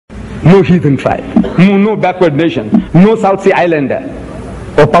no heathen tribe, no backward nation, no South Sea Islander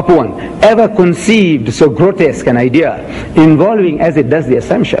or Papuan ever conceived so grotesque an idea, involving as it does the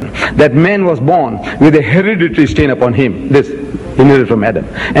assumption that man was born with a hereditary stain upon him. This inherited from Adam,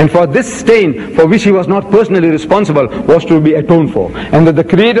 and for this stain, for which he was not personally responsible, was to be atoned for, and that the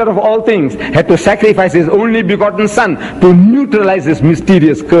creator of all things had to sacrifice his only begotten son to neutralize this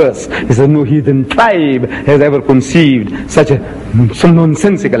mysterious curse. He says no heathen tribe has ever conceived such some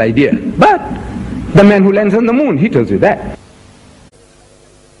nonsensical idea. But the man who lands on the moon, he tells you that.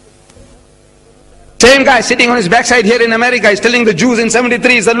 Same guy sitting on his backside here in America is telling the Jews in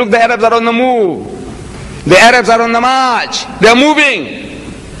 73, he said, look, the Arabs are on the move. The Arabs are on the march. They are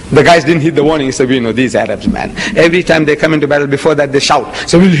moving. The guys didn't heed the warning. He said, we know these Arabs, man. Every time they come into battle, before that they shout.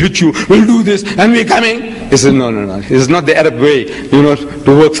 So we'll hit you, we'll do this, and we're coming. He said, no, no, no. This is not the Arab way, to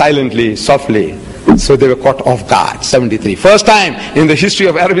work silently, softly. So they were caught off guard, 73. First time in the history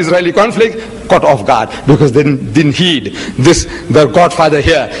of Arab-Israeli conflict, caught off guard, because they didn't heed this, their godfather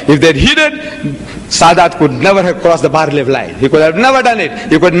here. If they'd heeded, Sadat could never have crossed the Bar-Lev line. He could have never done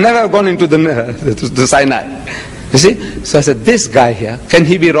it. He could never have gone into the Sinai. You see? So I said, this guy here, can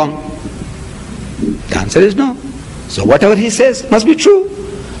he be wrong? The answer is no. So whatever he says must be true.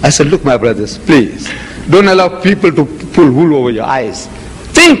 I said, look, my brothers, please, don't allow people to pull wool over your eyes.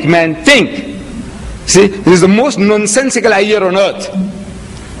 Think, man, think. See, this is the most nonsensical idea on earth.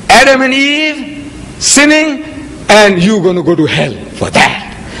 Adam and Eve sinning, and you're going to go to hell for that.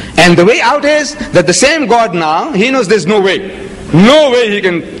 And the way out is that the same God now, he knows there's no way. No way he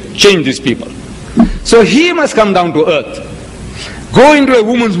can change these people. So he must come down to earth. Go into a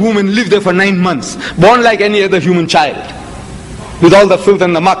woman's womb and live there for 9 months. Born like any other human child. With all the filth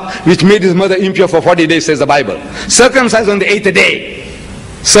and the muck which made his mother impure for 40 days, says the Bible. Circumcised on the 8th day.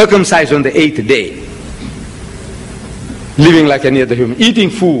 Circumcised on the 8th day. Living like any other human. Eating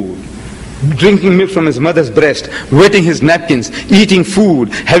food. Drinking milk from his mother's breast, wetting his napkins, eating food,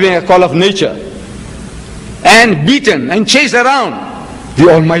 having a call of nature, and beaten and chased around. The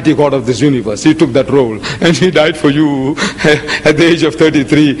Almighty God of this universe, he took that role, and he died for you at the age of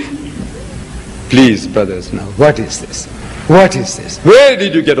 33. Please, brothers, now, what is this? What is this? Where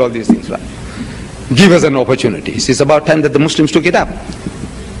did you get all these things from? Give us an opportunity. It's about time that the Muslims took it up.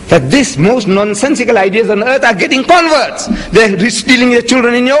 That these most nonsensical ideas on earth are getting converts. They're stealing your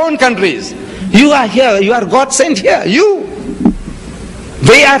children in your own countries. You are here, you are God sent here, you.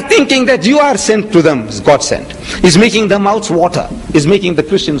 They are thinking that you are sent to them, God sent. It's making their mouths water. It's making the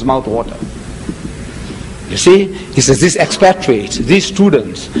Christians' mouth water. You see, he says these expatriates, these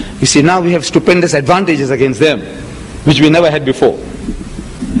students, you see now we have stupendous advantages against them, which we never had before.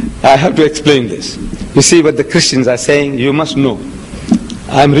 I have to explain this. You see what the Christians are saying, you must know.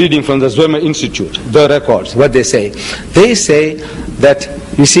 I'm reading from the Zwemer Institute, the records, what they say. They say that,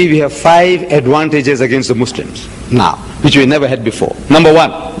 you see, we have 5 advantages against the Muslims now, which we never had before. Number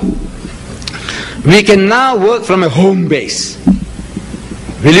 1, we can now work from a home base.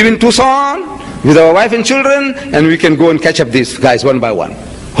 We live in Tucson with our wife and children, and we can go and catch up these guys one by one.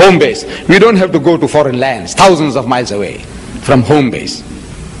 Home base. We don't have to go to foreign lands, thousands of miles away from home base.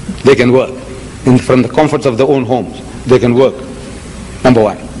 They can work. From the comforts of their own homes, they can work. Number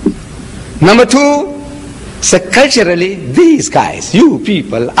 1. Number 2, so culturally, these guys, you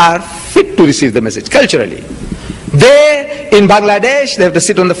people, are fit to receive the message, culturally. They, in Bangladesh, they have to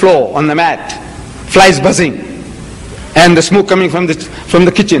sit on the floor, on the mat, flies buzzing, and the smoke coming from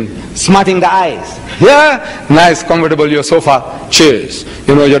the kitchen, smarting the eyes. Here, nice, comfortable, your sofa, chairs,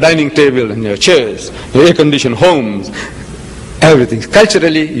 your dining table and your chairs, your air-conditioned homes, everything.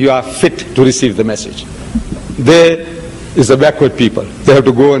 Culturally, you are fit to receive the message. They is a backward people. They have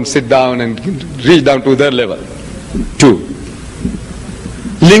to go and sit down and reach down to their level. 2.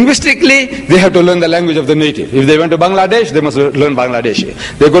 Linguistically, they have to learn the language of the native. If they went to Bangladesh, they must learn Bangladeshi.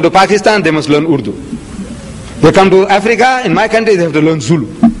 They go to Pakistan, they must learn Urdu. They come to Africa, in my country, they have to learn Zulu.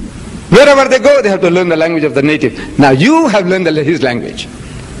 Wherever they go, they have to learn the language of the native. Now you have learned his language.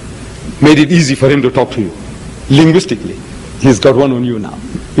 Made it easy for him to talk to you. Linguistically, he's got one on you now,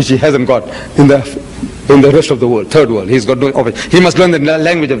 which he hasn't got in the rest of the world, third world. He's got no option. He must learn the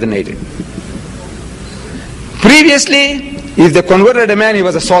language of the native. Previously, if they converted a man, he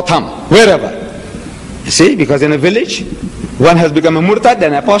was a sore thumb, wherever. You see, because in a village, one has become a murtad,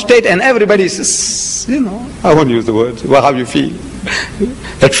 an apostate, and everybody says, I won't use the word, well, how you feel.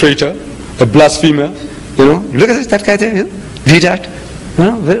 A traitor, a blasphemer, look at this, that guy there, Vidat.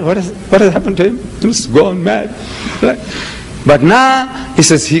 What has happened to him? He's gone mad. Right? But now, he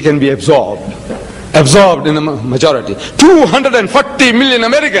says he can be absorbed in the majority. 240 million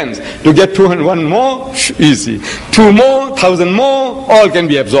Americans. To get 201 more, easy. 2 more, 1,000 more, all can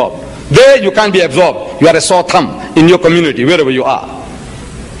be absorbed. There you can't be absorbed. You are a sore thumb in your community, wherever you are.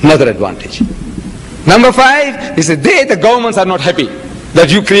 Another advantage. Number 5 is that the governments are not happy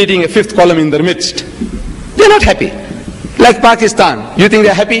that you creating a 5th column in their midst. They're not happy. Like Pakistan, you think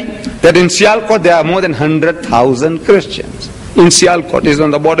they're happy? That in Sialkot there are more than 100,000 Christians. In Sialkot, is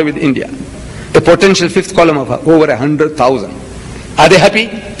on the border with India. A potential 5th column of over 100,000. Are they happy?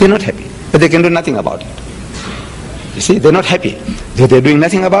 They're not happy. But they can do nothing about it. You see, they're not happy. They're doing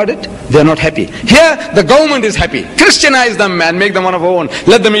nothing about it. They're not happy. Here, the government is happy. Christianize them, man. Make them one of our own.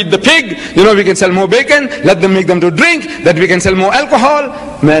 Let them eat the pig. We can sell more bacon. Let them make them to drink. That we can sell more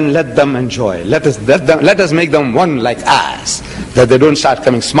alcohol. Man, let them enjoy. Let us make them one like us. That they don't start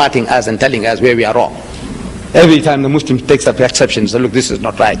coming smarting us and telling us where we are wrong. Every time the Muslim takes up exceptions, look, this is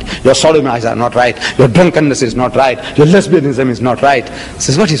not right. Your sodomites are not right. Your drunkenness is not right. Your lesbianism is not right.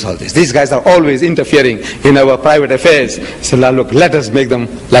 Says, what is all this? These guys are always interfering in our private affairs. So look, let us make them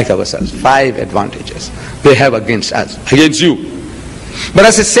like ourselves. 5 advantages they have against us, against you. But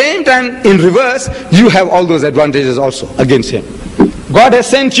at the same time, in reverse, you have all those advantages also against him. God has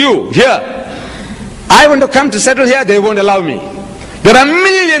sent you here. I want to come to settle here, they won't allow me. There are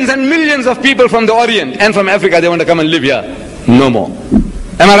millions and millions of people from the Orient and from Africa, they want to come and live here. No more.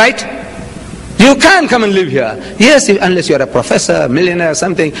 Am I right? You can't come and live here. Yes, unless you're a professor, millionaire,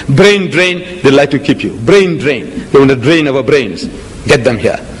 something. Brain drain, they like to keep you. Brain drain. They want to drain our brains. Get them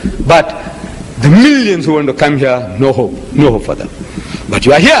here. But the millions who want to come here, no hope. No hope for them. But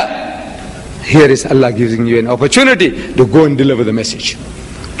you are here. Here is Allah giving you an opportunity to go and deliver the message.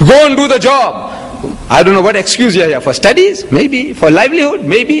 To go and do the job. I don't know what excuse you are here for studies, maybe for livelihood,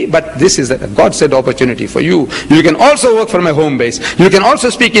 maybe, but this is a God said opportunity for you. You can also work from a home base. You can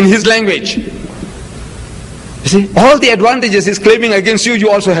also speak in His language. You see, all the advantages He's claiming against you, you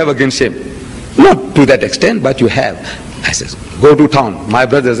also have against Him. Not to that extent, but you have. I says, go to town, my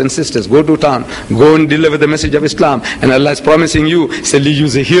brothers and sisters, go to town, go and deliver the message of Islam. And Allah is promising you, and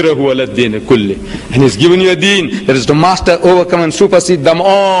He's given you a deen that is to master, overcome and supersede them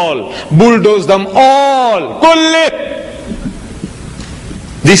all, bulldoze them all. Kulli.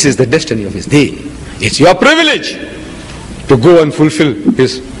 This is the destiny of His deen. It's your privilege to go and fulfill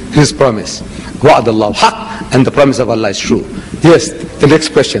His promise. Wa'adallahu haq, and the promise of Allah is true. Yes, the next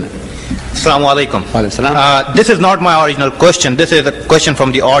question. Assalamu alaikum. This is not my original question. This is a question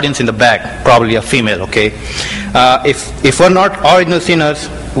from the audience in the back, probably a female, okay? If we're not original sinners,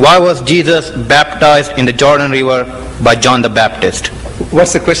 why was Jesus baptized in the Jordan River by John the Baptist?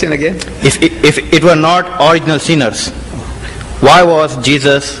 What's the question again? If it were not original sinners, why was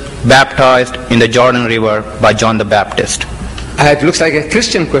Jesus baptized in the Jordan River by John the Baptist? It looks like a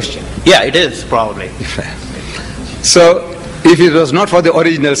Christian question. Yeah, it is, probably. So, if it was not for the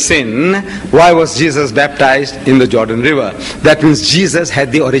original sin, why was Jesus baptized in the Jordan River? That means Jesus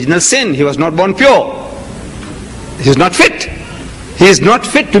had the original sin. He was not born pure. He is not fit. He is not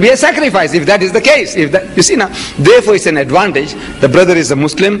fit to be a sacrifice, if that is the case. You see now, therefore it's an advantage. The brother is a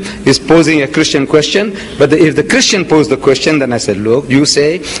Muslim, is posing a Christian question, but if the Christian posed the question, then I said, look, you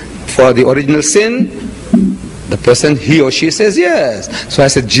say, for the original sin, the person, he or she says yes. So I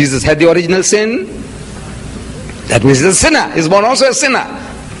said, Jesus had the original sin. That means he's a sinner. He's born also a sinner.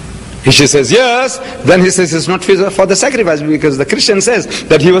 If she says yes, then he says it's not fit for the sacrifice, because the Christian says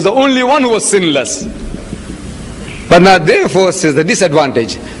that he was the only one who was sinless. But now therefore says the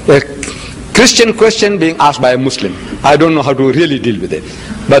disadvantage, a Christian question being asked by a Muslim. I don't know how to really deal with it,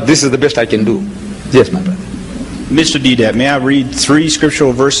 but this is the best I can do. Yes, my brother. Mr. Deedat, may I read 3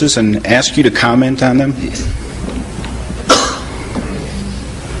 scriptural verses and ask you to comment on them? Yes.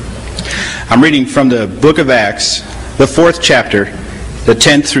 I'm reading from the book of Acts, the 4th chapter, the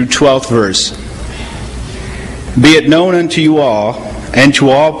 10th through 12th verse. Be it known unto you all, and to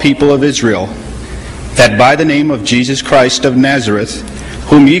all people of Israel, that by the name of Jesus Christ of Nazareth,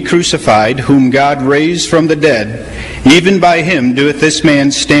 whom ye crucified, whom God raised from the dead, even by Him doeth this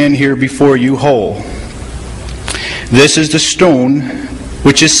man stand here before you whole. This is the stone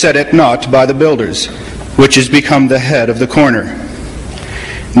which is set at naught by the builders, which is become the head of the corner.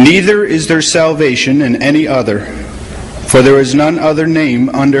 Neither is there salvation in any other, for there is none other name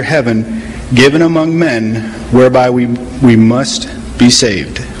under heaven given among men whereby we must be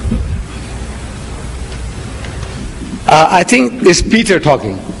saved. I think it's Peter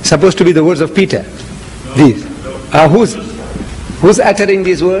talking. It's supposed to be the words of Peter. These. Who's uttering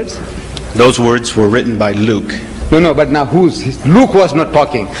these words? Those words were written by Luke. No, but now who's? Luke was not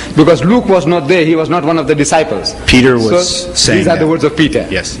talking, because Luke was not there. He was not one of the disciples. Peter was saying these are the words of Peter.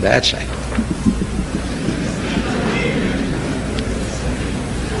 Yes. That's right.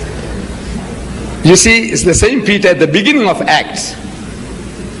 You see, it's the same Peter at the beginning of Acts.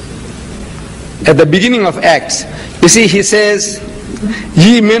 at the beginning of Acts, you see, he says,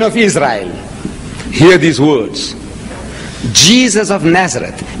 "Ye men of Israel, hear these words. Jesus of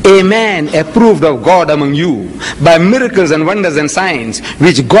Nazareth, a man approved of God among you by miracles and wonders and signs,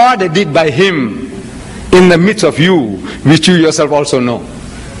 which God did by him in the midst of you, which you yourself also know."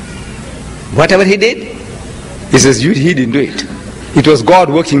 Whatever he did, he says, he didn't do it. It was God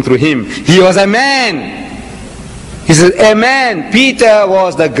working through him. He was a man. He says, a man. Peter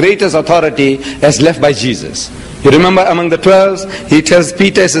was the greatest authority as left by Jesus. You remember among the 12, he tells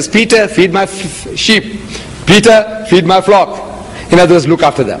Peter, he says, "Peter, feed my sheep. Peter, feed my flock." In other words, look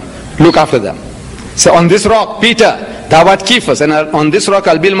after them. Look after them. So on this rock, Peter, thou art Cephas, and on this rock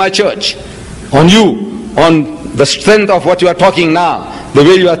I'll build my church. On you, on the strength of what you are talking now, the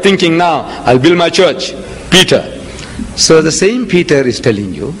way you are thinking now, I'll build my church. Peter. So the same Peter is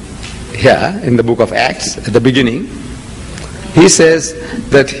telling you here in the book of Acts at the beginning, he says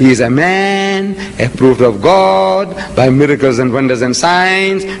that he is a man approved of God by miracles and wonders and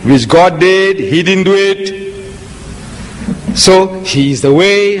signs, which God did, he didn't do it. So he is the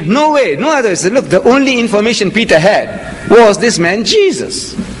way, no other. He said, look, the only information Peter had was this man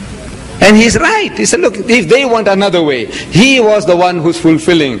Jesus. And he's right. He said, look, if they want another way, he was the one who's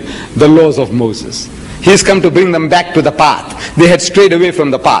fulfilling the laws of Moses. He's come to bring them back to the path. They had strayed away from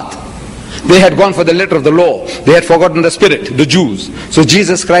the path. They had gone for the letter of the law. They had forgotten the spirit, the Jews. So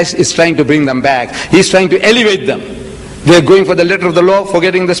Jesus Christ is trying to bring them back. He's trying to elevate them. They're going for the letter of the law,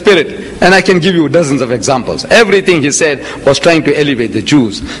 forgetting the spirit. And I can give you dozens of examples. Everything he said was trying to elevate the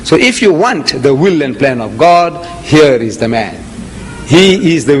Jews. So if you want the will and plan of God, here is the man.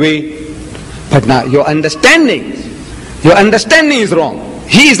 He is the way. But now your understanding is wrong.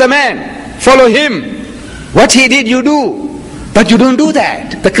 He is the man. Follow him. What he did, you do. But you don't do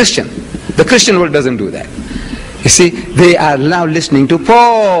that. The Christian world doesn't do that. You see, they are now listening to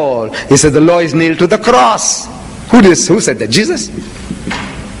Paul. He said the law is nailed to the cross. Who said that? Jesus?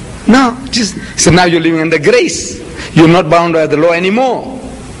 No. Jesus. He said now you're living under grace. You're not bound by the law anymore.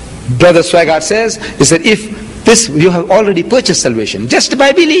 Brother Swaggart says, he said, if this, you have already purchased salvation just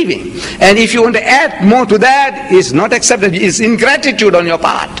by believing. And if you want to add more to that, it's not accepted. It's ingratitude on your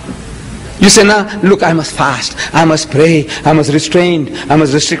part. You say, now, look, I must fast, I must pray, I must restrain, I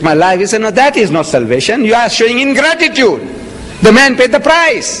must restrict my life. You say, no, that is not salvation. You are showing ingratitude. The man paid the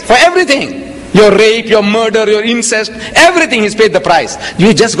price for everything. Your rape, your murder, your incest, everything is paid the price.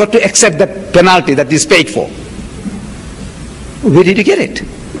 You just got to accept the penalty that is paid for. Where did you get it?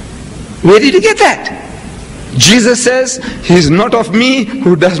 Where did you get that? Jesus says, he is not of me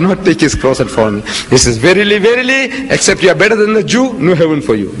who does not take his cross and follow me. He says, verily, verily, except you are better than the Jew, no heaven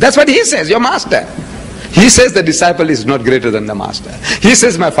for you. That's what he says, your master. He says the disciple is not greater than the master. He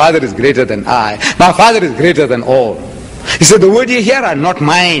says, my Father is greater than I. My Father is greater than all. He said, the word you hear are not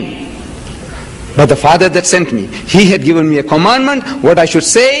mine, but the Father that sent me. He had given me a commandment, what I should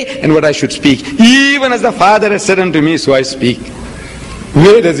say and what I should speak. Even as the Father has said unto me, so I speak.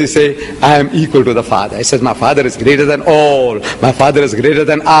 Where does he say, I am equal to the Father? He says, my Father is greater than all. My Father is greater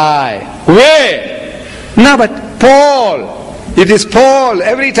than I. Where? No, but Paul. It is Paul.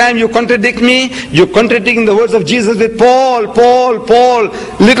 Every time you contradict me, you're contradicting the words of Jesus with Paul.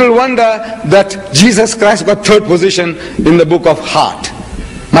 Little wonder that Jesus Christ got third position in the book of Hart.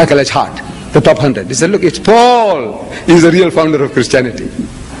 Michael H. Hart, the top 100. He said, look, it's Paul. He's the real founder of Christianity.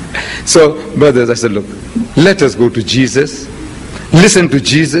 So, brothers, I said, look, let us go to Jesus. Listen to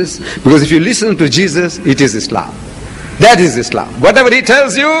Jesus, because if you listen to Jesus, it is Islam. That is Islam. Whatever he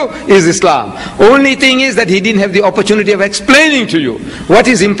tells you is Islam. Only thing is that he didn't have the opportunity of explaining to you what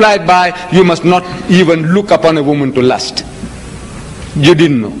is implied by you must not even look upon a woman to lust. You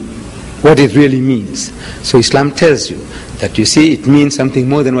didn't know what it really means. So Islam tells you that, you see, it means something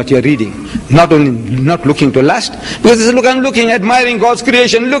more than what you're reading. Not only not looking to lust, because he says, look, I'm looking, admiring God's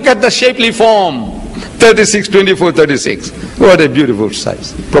creation. Look at the shapely form. 36, 24, 36. What a beautiful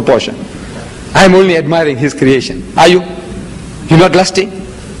size, proportion. I'm only admiring his creation. Are you? You're not lusting?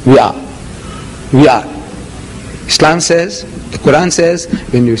 We are. We are. Islam says, the Quran says,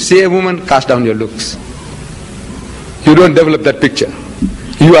 when you see a woman, cast down your looks. You don't develop that picture.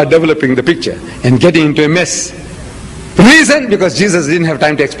 You are developing the picture and getting into a mess. Reason? Because Jesus didn't have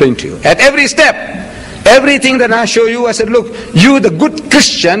time to explain to you. At every step, everything that I show you, I said, look, you the good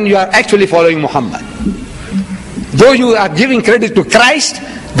Christian, you are actually following Muhammad. Though you are giving credit to Christ,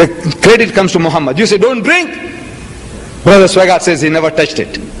 the credit comes to Muhammad. You say, don't drink. Brother Swaggart says he never touched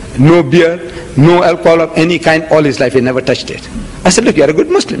it. No beer, no alcohol of any kind, all his life he never touched it. I said, look, you are a good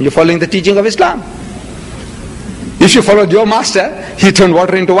Muslim. You're following the teaching of Islam. If you followed your master, he turned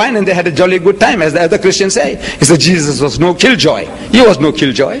water into wine and they had a jolly good time, as the other Christians say. He said Jesus was no killjoy. He was no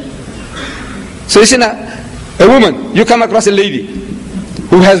killjoy. So you see now, a woman, you come across a lady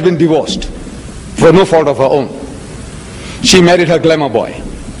who has been divorced for no fault of her own. She married her glamour boy,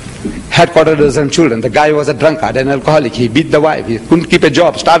 had quarter dozen children. The guy was a drunkard, an alcoholic. He beat the wife. He couldn't keep a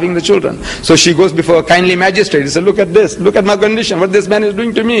job, starving the children. So she goes before a kindly magistrate. He said, look at this, look at my condition, what this man is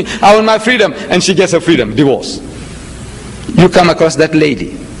doing to me. I want my freedom. And she gets her freedom, divorce. You come across that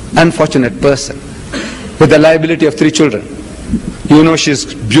lady, unfortunate person, with the liability of 3 children. You know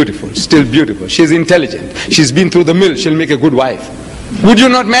she's beautiful, still beautiful. She's intelligent. She's been through the mill. She'll make a good wife. Would you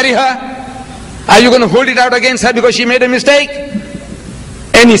not marry her? Are you going to hold it out against her because she made a mistake?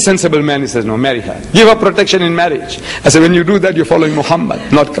 Any sensible man, he says, no, marry her. Give her protection in marriage. I said, when you do that, you're following Muhammad,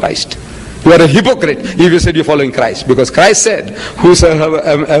 not Christ. You are a hypocrite if you said you're following Christ. Because Christ said,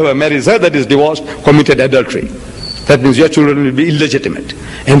 whosoever marries her that is divorced, committed adultery. That means your children will be illegitimate.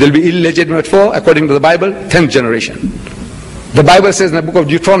 And they'll be illegitimate for, according to the Bible, 10th generation. The Bible says in the book of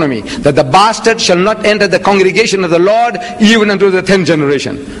Deuteronomy that the bastard shall not enter the congregation of the Lord even until the 10th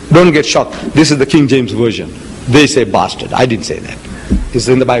generation. Don't get shocked. This is the King James Version. They say bastard. I didn't say that. It's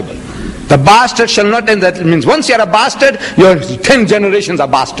in the Bible. The bastard shall not enter. That means once you're a bastard, your 10 generations are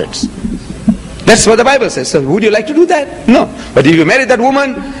bastards. That's what the Bible says. So would you like to do that? No. But if you marry that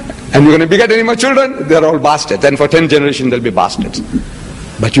woman and you're going to beget any more children, they're all bastards. And for 10 generations they'll be bastards.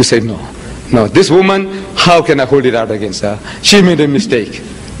 But you say no. No, this woman, how can I hold it out against her? She made a mistake,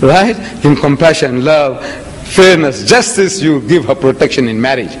 right? In compassion, love, fairness, justice, you give her protection in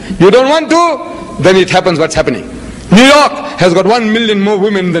marriage. You don't want to, then it happens what's happening. New York has got 1 million more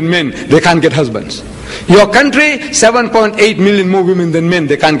women than men. They can't get husbands. Your country, 7.8 million more women than men.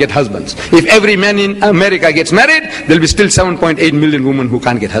 They can't get husbands. If every man in America gets married, there'll be still 7.8 million women who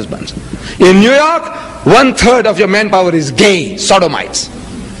can't get husbands. In New York, 1/3 of your manpower is gay, sodomites.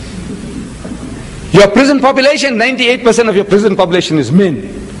 Your prison population, 98% of your prison population is men.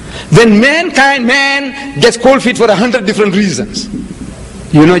 Then man gets cold feet for 100 different reasons.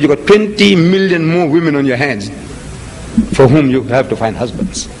 You know you got 20 million more women on your hands for whom you have to find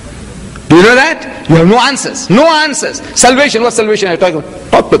husbands. Do you know that? You have no answers. No answers. Salvation, what salvation are you talking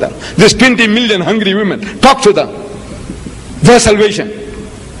about? Talk to them. There's 20 million hungry women. Talk to them. Their salvation.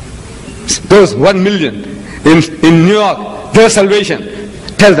 Those 1 million in New York, their salvation.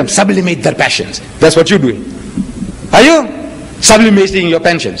 Tell them, sublimate their passions. That's what you're doing. Are you? Sublimating your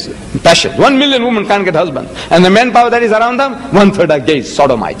passions. 1 million women can't get husbands. And the manpower that is around them, 1/3 are gays,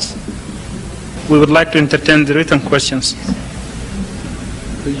 sodomites. We would like to entertain the written questions.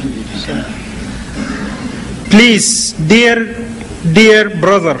 Please, dear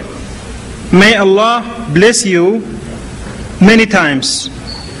brother, may Allah bless you many times.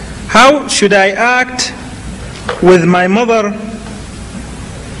 How should I act with my mother,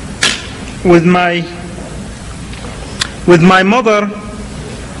 with my mother?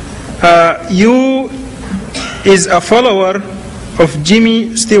 You is a follower of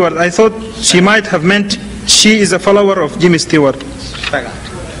Jimmy Stewart. I thought she might have meant she is a follower of Jimmy Stewart.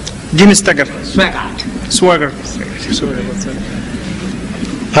 Jimmy Stagger. Swagger.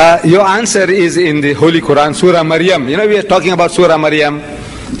 Your answer is in the Holy Quran, Surah Maryam. You know, we are talking about Surah Maryam,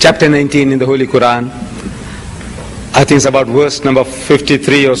 chapter 19 in the Holy Quran. I think it's about verse number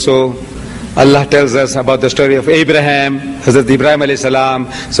 53 or so. Allah tells us about the story of Abraham, Hazrat Ibrahim alayhi salam.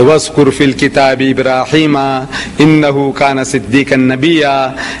 So, وَاذْكُرْ فِي الْكِتَابِ إِبْرَاهِيمَ إِنَّهُ كَانَ صِدِّيقًا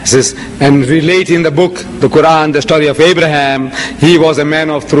نَبِيًّا. Says, and relate in the book, the Quran, the story of Abraham. He was a man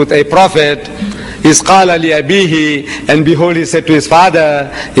of truth, a prophet. إِذْ قَالَ لِأَبِيهِ, and behold, he said to his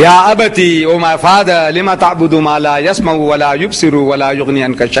father, يَا أَبَتِي, O my father, لِمَا تَعْبُدُ مَا لَا يَسْمَعُ وَلَا يُبْصِرُ وَلَا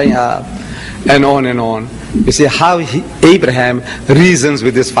يُغْنِي عَنْكَ شَيْئًا. And on and on. You see how Abraham reasons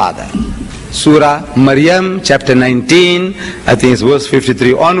with his father. Surah Maryam, chapter 19, I think it's verse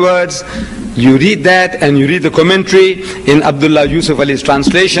 53 onwards. You read that and you read the commentary in Abdullah Yusuf Ali's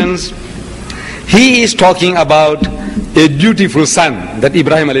translations. He is talking about a dutiful son that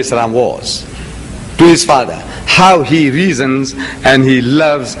Ibrahim alayhi salam was to his father. How he reasons and he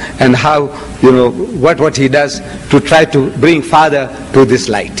loves and how, what he does to try to bring father to this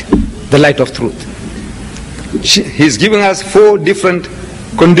light, the light of truth. He's giving us 4 different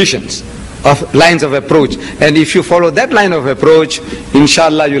conditions of lines of approach, and if you follow that line of approach,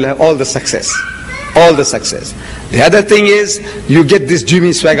 inshallah you'll have all the success. The other thing is, you get this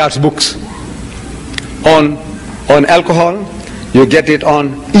Jimmy Swaggart's books on alcohol, you get it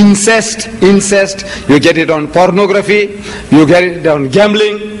on incest, you get it on pornography, you get it on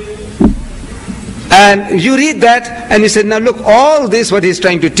gambling. And you read that and you say, now look, all this what he's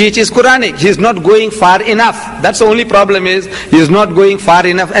trying to teach is Quranic. He's not going far enough. That's the only problem is, he's not going far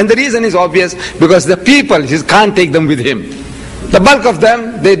enough. And the reason is obvious, because the people, he can't take them with him. The bulk of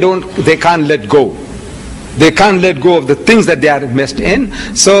them, they can't let go. They can't let go of the things that they are messed in.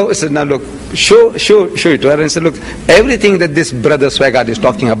 So he said, now look, show it to her, and said, look, everything that this brother Swaggart is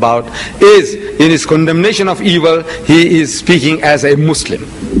talking about is, in his condemnation of evil, he is speaking as a Muslim.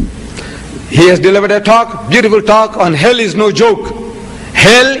 He has delivered a talk, beautiful talk on hell is no joke.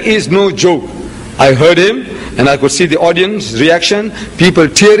 Hell is no joke. I heard him, and I could see the audience reaction, people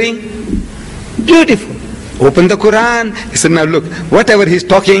tearing. Beautiful. Open the Quran. He said, now look, whatever he's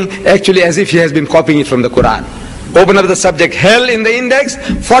talking, actually as if he has been copying it from the Quran. Open up the subject, hell in the index,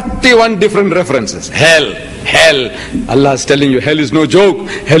 41 different references. Hell, hell. Allah is telling you, hell is no joke.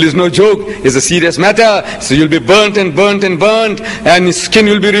 Hell is no joke. It's a serious matter. So you'll be burnt and burnt and burnt, and his skin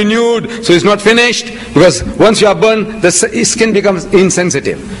will be renewed. So it's not finished, because once you are burnt, the skin becomes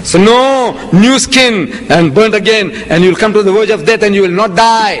insensitive. So no, new skin and burnt again, and you'll come to the verge of death and you will not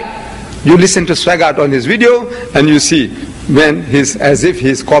die. You listen to Swaggart on his video and you see when he's as if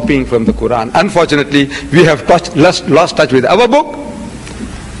he's copying from the Quran. Unfortunately, we have lost touch with our book.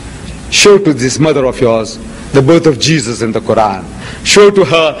 Show to this mother of yours the birth of Jesus in the Quran. Show to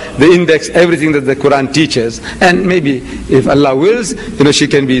her the index, everything that the Quran teaches, and maybe if Allah wills, she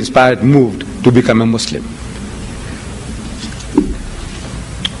can be inspired, moved to become a Muslim.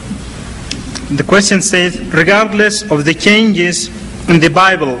 The question says, regardless of the changes in the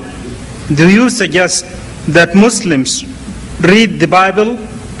Bible, do you suggest that Muslims read the Bible?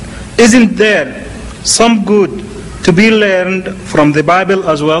 Isn't there some good to be learned from the Bible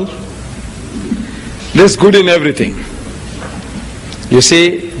as well? There's good in everything. You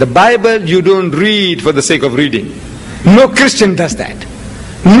see, the Bible you don't read for the sake of reading. No Christian does that.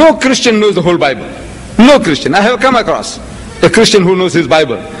 No Christian knows the whole Bible. No Christian. I have come across a Christian who knows his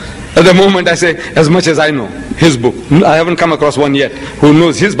Bible. At the moment I say, as much as I know his book. I haven't come across one yet who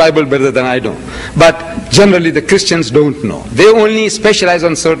knows his Bible better than I do. But generally the Christians don't know. They only specialize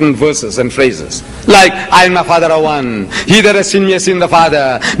on certain verses and phrases. Like, I and my Father are one. He that has seen me has seen the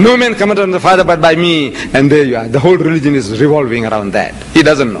Father. No man cometh unto the Father but by me. And there you are. The whole religion is revolving around that. He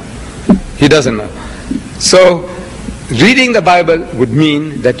doesn't know. He doesn't know. So, reading the Bible would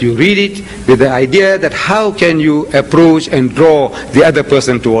mean that you read it with the idea that how can you approach and draw the other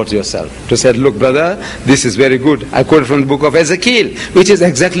person towards yourself. To say, look brother, this is very good. I quoted from the book of Ezekiel, which is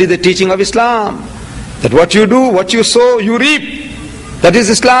exactly the teaching of Islam. That what you do, what you sow, you reap. That is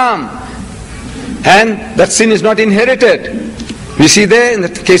Islam. And that sin is not inherited. We see there in the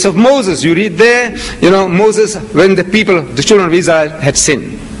case of Moses, you read there, Moses, when the children of Israel had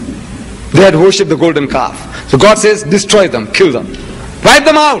sinned. They had worshipped the golden calf. So God says, destroy them, kill them, wipe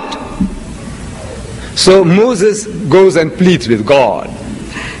them out. So Moses goes and pleads with God.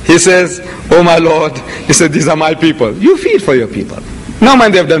 He says, oh my Lord, he said, these are my people. You feel for your people. No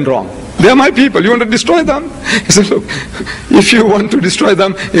mind they have done wrong. They are my people. You want to destroy them? He said, look, if you want to destroy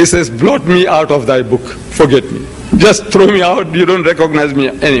them, he says, blot me out of thy book. Forget me. Just throw me out. You don't recognize me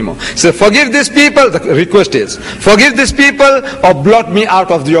anymore. He said, forgive these people. The request is, forgive these people or blot me out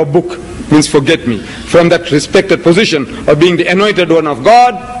of your book. Means forget me. From that respected position of being the anointed one of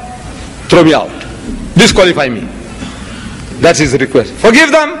God, throw me out. Disqualify me. That's his request. Forgive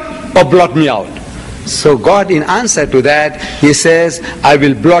them or blot me out. So God, in answer to that, he says, I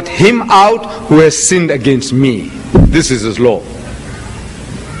will blot him out who has sinned against me. This is his law.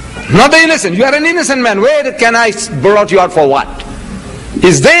 Not the innocent. You are an innocent man. Where can I blot you out for what?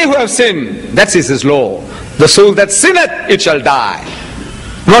 It's they who have sinned. That is his law. The soul that sinneth, it shall die.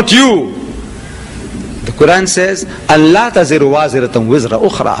 Not you. The Quran says, Allah taziru waziratan wizra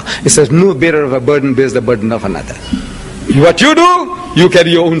ukhra. It says, no bearer of a burden bears the burden of another. What you do, you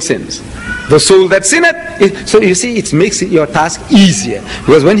carry your own sins. The soul that sinneth. So you see, it makes your task easier.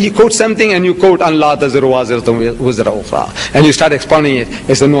 Because when he quotes something and you quote, Allah taziru waziratan wizra ukhra, and you start expounding it,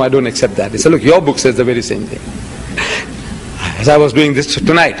 he said, no, I don't accept that. He said, look, your book says the very same thing. As I was doing this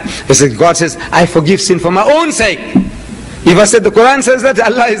tonight, he said, God says, I forgive sin for my own sake. If I said the Quran says that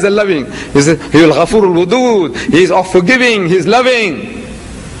Allah is a loving, He says, He will ghafurul wudud, He is of forgiving, He is loving.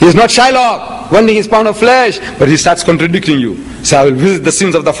 He is not Shylock, wanting his pound of flesh, but he starts contradicting you. So I will visit the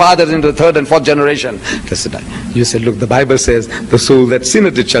sins of the fathers into the third and fourth generation. You said, look, the Bible says, the soul that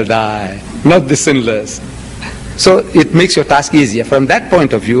sinneth it shall die, not the sinless. So it makes your task easier. From that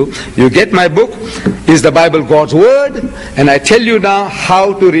point of view, you get my book, is the Bible God's word, and I tell you now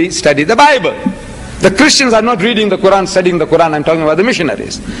how to study the Bible. The Christians are not reading the Quran, studying the Quran. I'm talking about the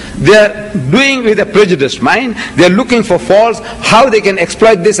missionaries. They are doing with a prejudiced mind. They are looking for faults, how they can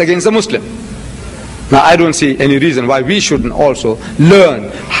exploit this against the Muslim. Now I don't see any reason why we shouldn't also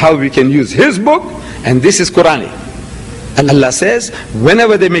learn how we can use his book, and this is Quranic. And Allah says,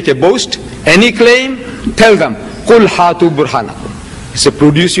 whenever they make a boast, any claim, tell them, قُلْ هَاتُوا بُرْهَانَكُمْ. He said,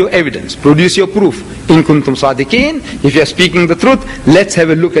 produce your evidence, produce your proof. In kuntum sadiqeen, if you are speaking the truth, let's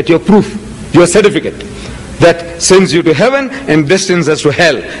have a look at your proof, your certificate that sends you to heaven and destines us to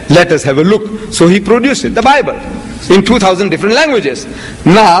hell. Let us have a look. So he produced it, the Bible, in 2,000 different languages.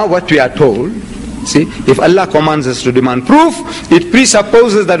 Now what we are told, see, if Allah commands us to demand proof, it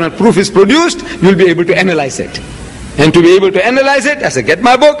presupposes that when proof is produced, you'll be able to analyze it. And to be able to analyze it, I say, get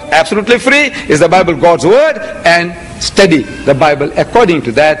my book, absolutely free. Is the Bible God's word? And study the Bible according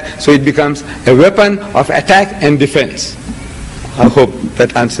to that, so it becomes a weapon of attack and defense. I hope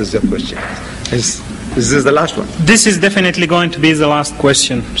that answers your question. Is this the last one? This is definitely going to be the last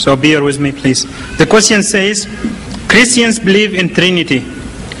question, so bear with me, please. The question says, Christians believe in Trinity.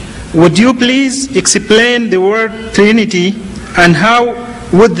 Would you please explain the word Trinity and how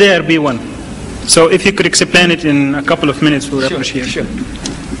would there be one? So if you could explain it in a couple of minutes, we would appreciate it. Sure.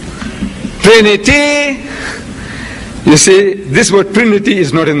 Trinity, you see, this word Trinity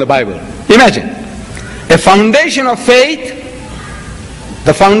is not in the Bible. Imagine, a foundation of faith,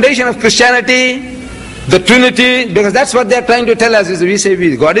 the foundation of Christianity, the Trinity, because that's what they're trying to tell us. Is we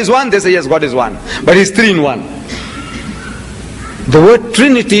say God is one, they say yes, God is one, but He's three in one. The word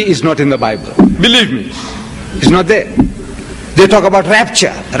Trinity is not in the Bible. Believe me, it's not there. They talk about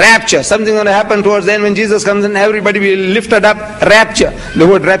rapture, something going to happen towards the end when Jesus comes and everybody will be lifted up, rapture. The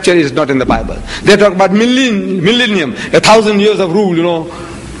word rapture is not in the Bible. They talk about millennium, 1,000 years of rule,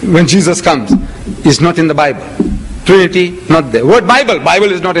 when Jesus comes. It's not in the Bible. Trinity, not there. Word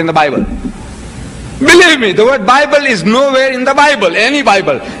Bible is not in the Bible. Believe me, the word Bible is nowhere in the Bible. Any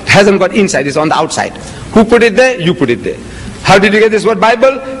Bible, it hasn't got inside, it's on the outside. Who put it there? You put it there. How did you get this word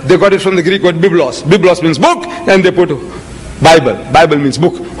Bible? They got it from the Greek word biblos. Biblos means book, and they put Bible. Bible means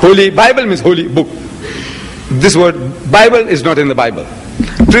book. Holy Bible means holy book. This word Bible is not in the Bible.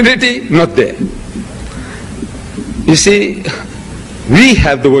 Trinity, not there. You see, we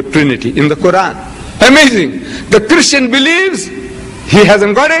have the word Trinity in the Quran. Amazing. The Christian believes, he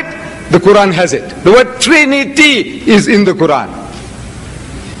hasn't got it, the Quran has it. The word Trinity is in the Quran.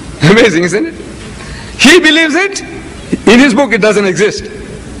 Amazing, isn't it? He believes it, in his book it doesn't exist.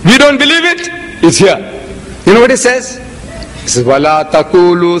 We don't believe it, it's here. You know what it says? It says, Wala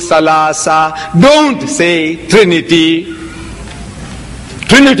takulu salasa. Don't say Trinity.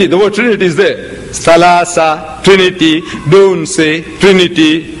 Trinity, the word Trinity is there. Salasa, Trinity. Don't say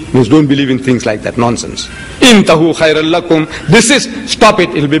Trinity. Means don't believe in things like that, nonsense. Intahu khairal lakum. Desist, stop it,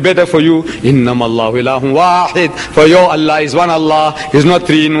 it'll be better for you. Innamallahu ilahun wahid. For your Allah is one Allah. He's not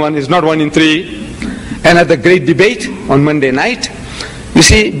three in one, he's not one in three. And at the great debate on Monday night, you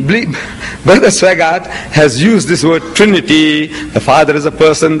see, Brother Swaggart has used this word Trinity. The Father is a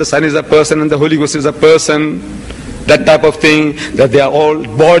person, the Son is a person, and the Holy Ghost is a person. That type of thing, that they are all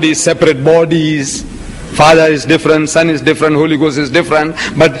bodies, separate bodies. Father is different, Son is different, Holy Ghost is different,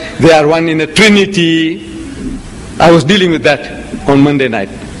 but they are one in a Trinity. I was dealing with that on Monday night.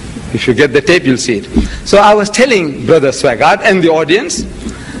 If you get the tape, you'll see it. So I was telling Brother Swaggart and the audience,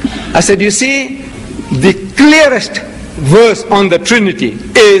 I said, you see, the clearest verse on the Trinity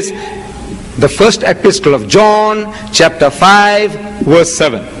is the first epistle of John, chapter 5, verse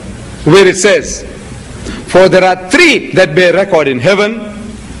 7, where it says, for there are three that bear record in heaven,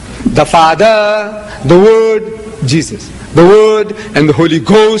 the Father, the Word, Jesus. The Word and the Holy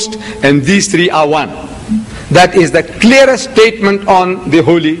Ghost, and these three are one. That is the clearest statement on the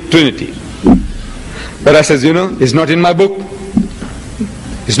Holy Trinity. But I says, it's not in my book.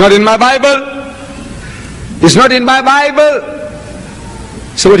 It's not in my Bible. It's not in my Bible.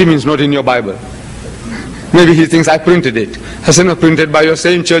 So what do you mean it's not in your Bible? Maybe he thinks I printed it. I said, no, printed by your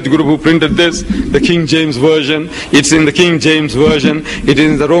same church group who printed this, the King James Version. It's in the King James Version. It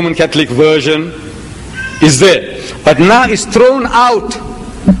is in the Roman Catholic Version. It's there. But now it's thrown out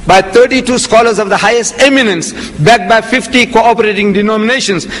by 32 scholars of the highest eminence, backed by 50 cooperating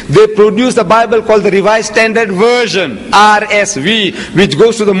denominations. They produce the Bible called the Revised Standard Version, RSV, which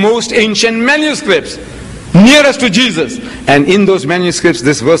goes to the most ancient manuscripts, nearest to Jesus. And in those manuscripts,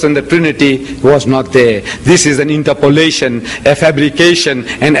 this verse on the Trinity was not there. This is an interpolation, a fabrication,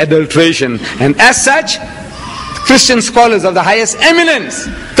 an adulteration. And as such, Christian scholars of the highest eminence,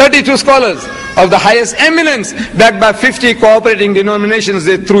 32 scholars of the highest eminence, backed by 50 cooperating denominations,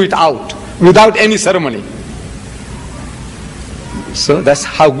 they threw it out without any ceremony. So that's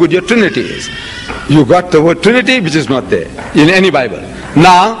how good your Trinity is. You got the word Trinity, which is not there in any Bible.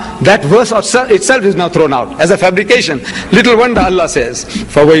 Now, that verse itself is now thrown out as a fabrication. Little wonder Allah says,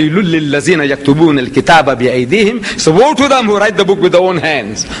 فَوَيْلُ لِلَّذِينَ يَكْتُبُونَ الْكِتَابَ بِأَيْدِيهِمْ. So woe to them who write the book with their own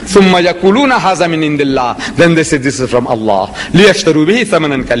hands. ثُمَّ يَقُولُونَ هَذَا مِنْ عِنْدِ اللَّهِ. Then they say this is from Allah. لِيَشْتَرُوا بِهِ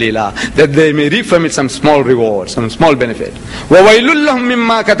ثَمَنًا قَلِيلًا. That they may reap from it some small reward, some small benefit. وَوَيْلُ لَهُمْ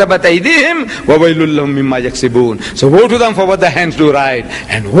مِمَّا كَتَبَتْ أَيْدِيهِمْ وَوَيْلُ لَهُمْ مِمَّا يَكْسِبُونَ. So woe to them for what their hands do write,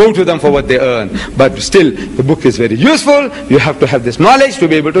 and woe to them for what they earn. But still, the book is very useful. You have to have this knowledge to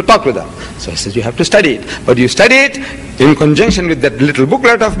be able to talk with them. So he says you have to study it. But you study it in conjunction with that little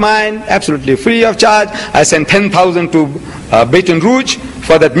booklet of mine, absolutely free of charge. I sent 10,000 to Baton Rouge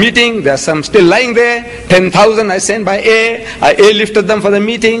for that meeting. There are some still lying there. 10,000 I sent by air. I airlifted them for the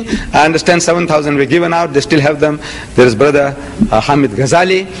meeting. I understand 7,000 were given out. They still have them. There is brother Hamid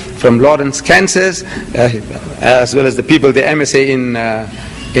Ghazali from Lawrence, Kansas, as well as the people, the MSA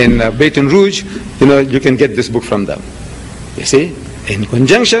in Baton Rouge. You can get this book from them. You see? In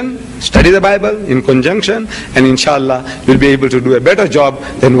conjunction, study the Bible in conjunction, and inshallah you'll be able to do a better job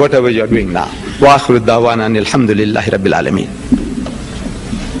than whatever you're doing now. Wa akhiru da'wana alhamdulillahi rabbil alameen.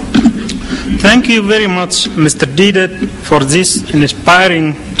 Thank you very much, Mr. Deedat, for this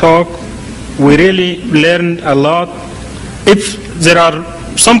inspiring talk. We really learned a lot. If there are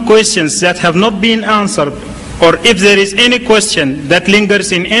some questions that have not been answered, or if there is any question that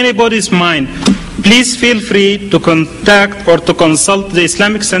lingers in anybody's mind, please feel free to contact or to consult the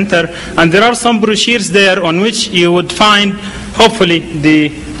Islamic Center, and there are some brochures there on which you would find, hopefully,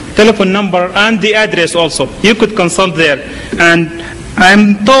 the telephone number and the address also. You could consult there. And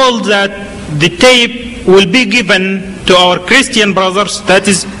I'm told that the tape will be given to our Christian brothers, that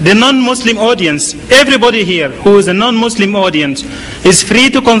is the non-Muslim audience. Everybody here who is a non-Muslim audience is free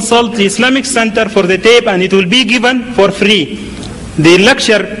to consult the Islamic Center for the tape, and it will be given for free. The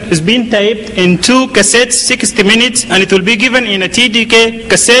lecture is being taped in 2 cassettes, 60 minutes, and it will be given in a TDK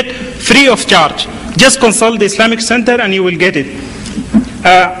cassette free of charge. Just consult the Islamic Center and you will get it.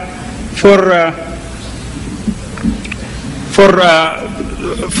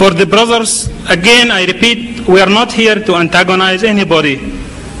 For the brothers, again I repeat, we are not here to antagonize anybody.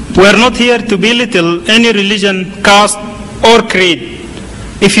 We are not here to belittle any religion, caste, or creed.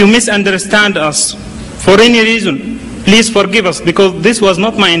 If you misunderstand us for any reason, please forgive us, because this was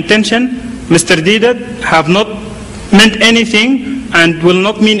not my intention. Mr. Deedat have not meant anything and will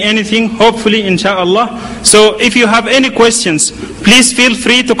not mean anything, hopefully, inshallah. So if you have any questions, please feel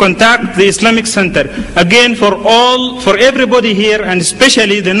free to contact the Islamic Center. Again, for everybody here, and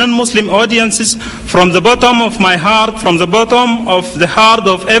especially the non-Muslim audiences, from the bottom of my heart, from the bottom of the heart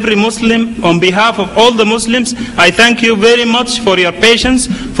of every Muslim, on behalf of all the Muslims, I thank you very much for your patience,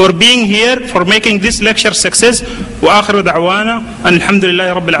 for being here, for making this lecture success. وآخر دعوانا أن الحمد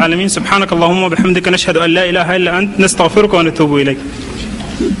لله رب العالمين. سبحانك اللهم وبحمدك نشهد أن لا إله إلا أنت نستغفرك ونتوب إليك.